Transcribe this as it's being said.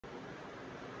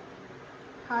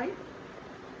Hi,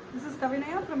 this is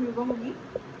Kavinaya from Yugamugi.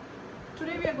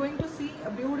 Today we are going to see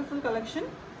a beautiful collection,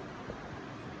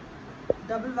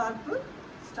 double vaarppu,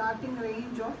 starting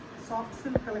range of soft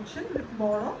silk collection with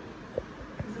border.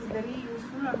 This is very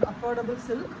useful and affordable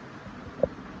silk,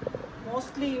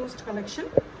 mostly used collection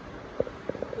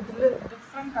with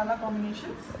different color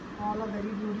combinations. All are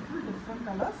very beautiful, different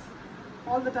colors.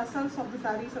 All the tassels of the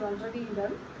sarees are already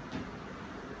done.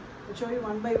 I'll show you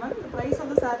one by one. The price of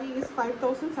the saree is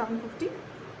 5,750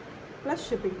 plus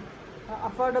shipping.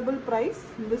 Affordable price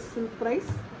in this silk price,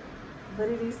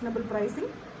 very reasonable pricing,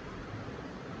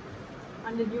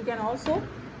 and you can also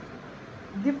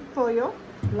gift for your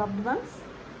loved ones.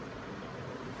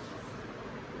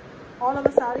 All of the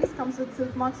sarees comes with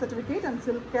Silkmark certificate and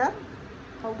silk care,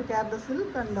 how to care the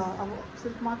silk, and our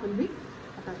Silkmark will be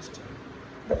attached.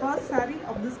 The first saree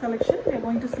of this collection we are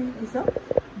going to see is a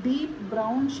deep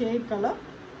brown shade color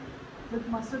with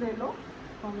mustard yellow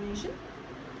combination.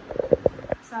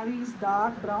 Saree is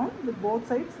dark brown with both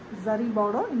sides zari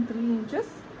border in 3 inches.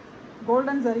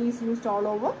 Golden zari is used all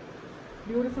over.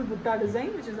 Beautiful butta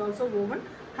design which is also woven.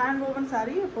 Hand woven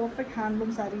saree, a perfect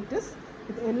handloom saree it is,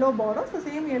 with yellow borders. The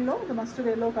same yellow, the mustard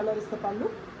yellow color is the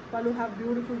pallu. Pallu have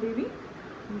beautiful weaving,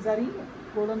 zari,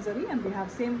 golden zari, and we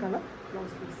have same color blouse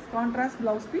piece. Contrast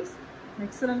blouse piece, an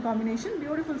excellent combination.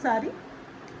 Beautiful saree.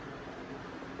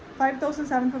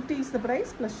 5,750 is the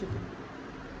price plus shipping.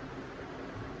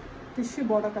 Tissue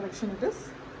border collection it is.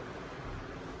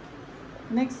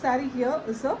 Next saree here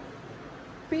is a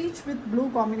peach with blue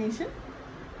combination,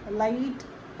 a light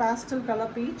pastel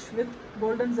color peach with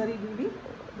golden zari weaving.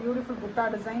 Beautiful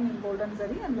butta design in golden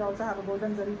zari, and we also have a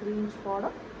golden zari 3-inch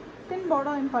border. Thin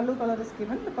border in pallu color is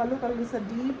given. The pallu color is a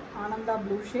deep ananda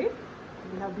blue shade.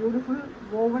 We have beautiful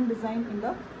woven design in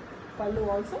the pallu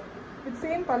also, with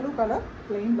same pallu color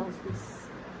plain blouse piece.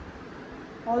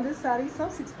 All these sarees are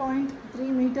 6.3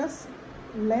 meters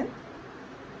length.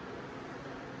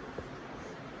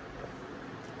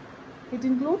 It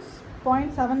includes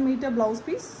 0.7 meter blouse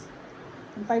piece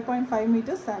and 5.5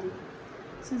 meters saree.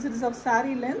 Since it is of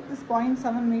saree length, this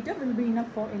 0.7 meter will be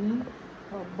enough for any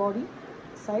body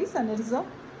size. And it is a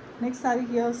next saree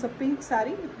here is a pink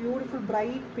saree with beautiful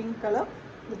bright pink color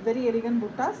with very elegant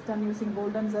buttas done using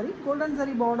golden zari. Golden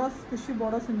zari borders, tissue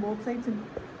borders in both sides in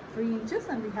 3 inches,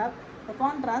 and we have a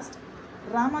contrast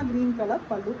rama green color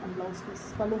pallu and blouse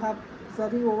piece. Pallu have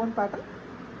zari woven pattern.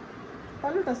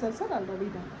 Pallu tassels are already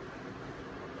done.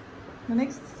 The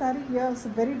next saree here is a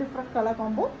very different color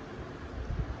combo.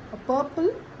 A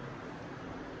purple,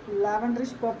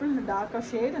 lavenderish purple in a darker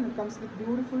shade, and it comes with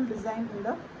beautiful design in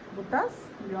the buttas.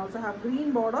 We also have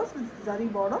green borders with zari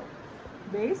border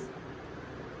base.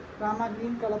 Rama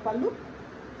green color pallu,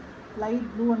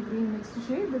 light blue and green mixed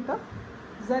shade with a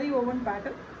zari woven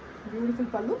pattern. Beautiful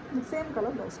pallu with same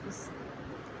color blouse piece.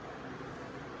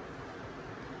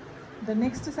 The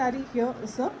next saree here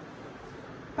is a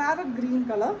parrot green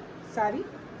color saree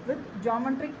with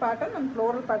geometric pattern and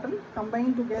floral pattern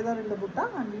combined together in the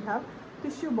butta, and we have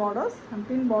tissue borders and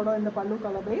thin border in the pallu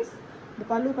color base. The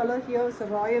pallu color here is a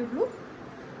royal blue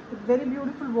with very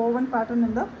beautiful woven pattern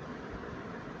in the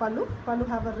pallu. Pallu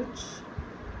have a rich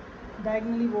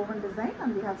diagonally woven design,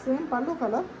 and we have same pallu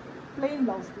color plain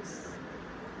blouse piece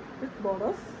with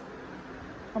borders.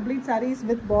 Complete sarees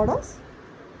with borders,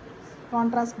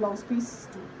 contrast blouse piece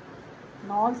too.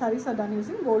 And all sarees are done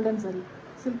using golden zari,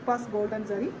 silk pass golden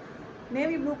zari.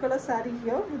 Navy blue color saree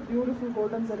here with beautiful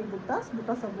golden zari buttas.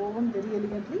 Buttas are woven very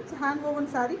elegantly. It's a hand woven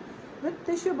saree with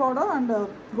tissue border and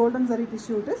golden zari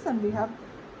tissue it is, and we have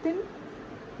thin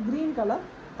green color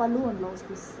pallu and blouse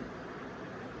piece.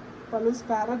 Pallu is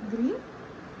parrot green,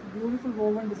 beautiful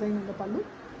woven design in the pallu.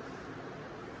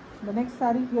 The next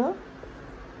saree here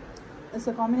is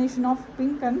a combination of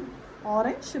pink and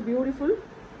orange, beautiful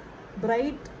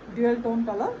bright dual tone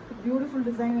color with beautiful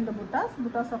design in the buttas.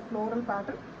 Buttas are floral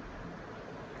pattern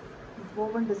with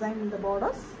woven design in the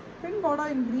borders. Thin border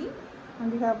in green,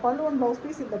 and we have pallu and blouse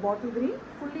piece in the bottle green.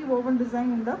 Fully woven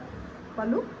design in the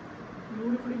pallu,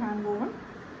 beautifully hand woven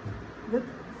with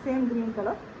same green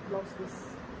color blouse piece.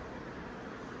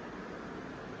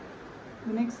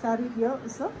 The next saree here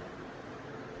is a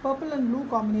purple and blue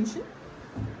combination.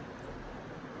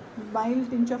 Mild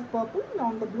tinge of purple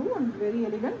on the blue, and very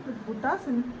elegant with buttas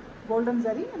in golden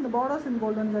zari and the borders in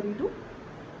golden zari too.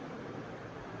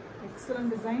 Excellent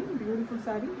design, beautiful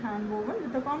saree, hand woven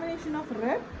with a combination of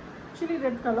red, chili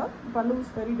red color. Pallu is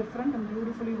very different and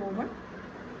beautifully woven.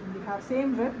 And we have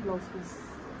same red blouse piece.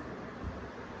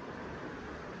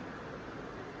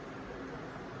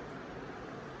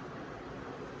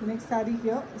 The next saree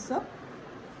here is a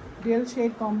real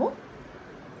shade combo.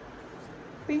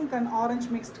 pink and orange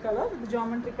mixed color with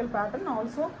geometrical pattern,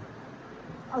 also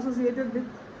associated with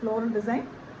floral design.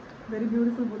 Very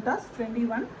beautiful buttas, trendy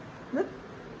one, with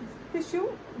tissue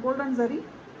golden zari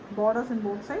borders in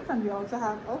both sides, and we also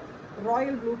have a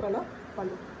royal blue color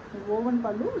pallu. The woven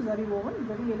pallu, zari woven,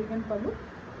 very elegant pallu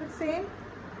with same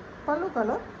pallu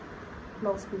color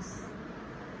blouse piece.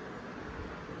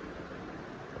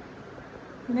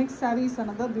 The next saree is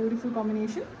another beautiful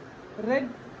combination, red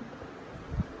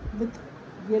with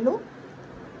yellow,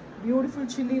 beautiful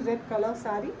chilli red color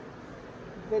saree,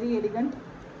 very elegant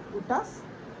buttas,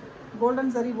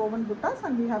 golden zari woven buttas,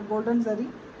 and we have golden zari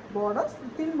borders,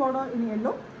 thin border in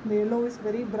yellow. The yellow is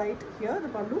very bright here. The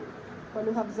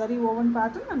pallu have zari woven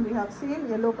pattern, and we have same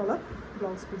yellow color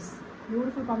blouse piece.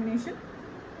 Beautiful combination.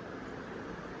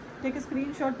 Take a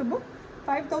screenshot to book.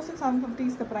 5,750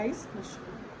 is the price.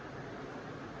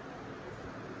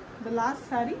 The last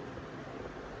saree.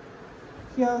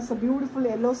 Here is a beautiful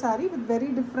yellow saree with very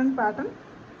different pattern,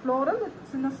 floral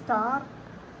with in a star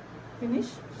finish.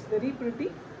 It's very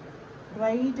pretty,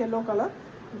 bright yellow color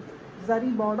with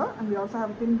zari border, and we also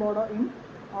have a thin border in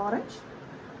orange.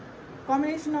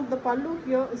 Combination of the pallu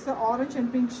here is the orange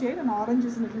and pink shade, and orange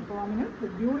is a little prominent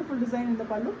with beautiful design in the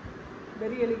pallu.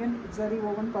 Very elegant zari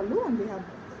woven pallu, and we have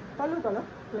pallu color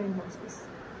plain blouse piece.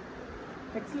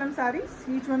 Excellent sarees.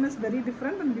 Each one is very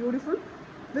different and beautiful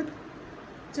with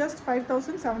just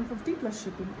 5,750 plus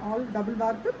shipping. All double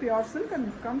vaarppu, pure silk, and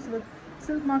it comes with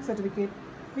Silkmark certificate.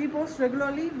 We post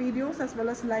regularly videos as well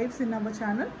as lives in our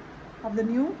channel of the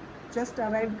new just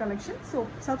arrived collection. So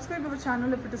subscribe our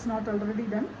channel if it is not already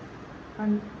done,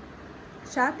 and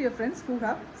share to your friends who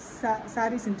have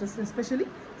sarees interest, especially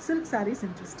silk sarees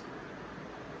interest.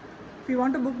 If you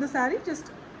want to book the saree,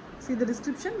 just see the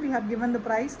description. We have given the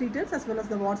price details as well as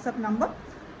the WhatsApp number.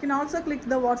 You can also click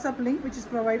the WhatsApp link which is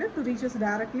provided to reach us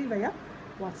directly via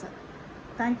WhatsApp.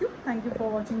 Thank you for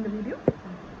watching the video.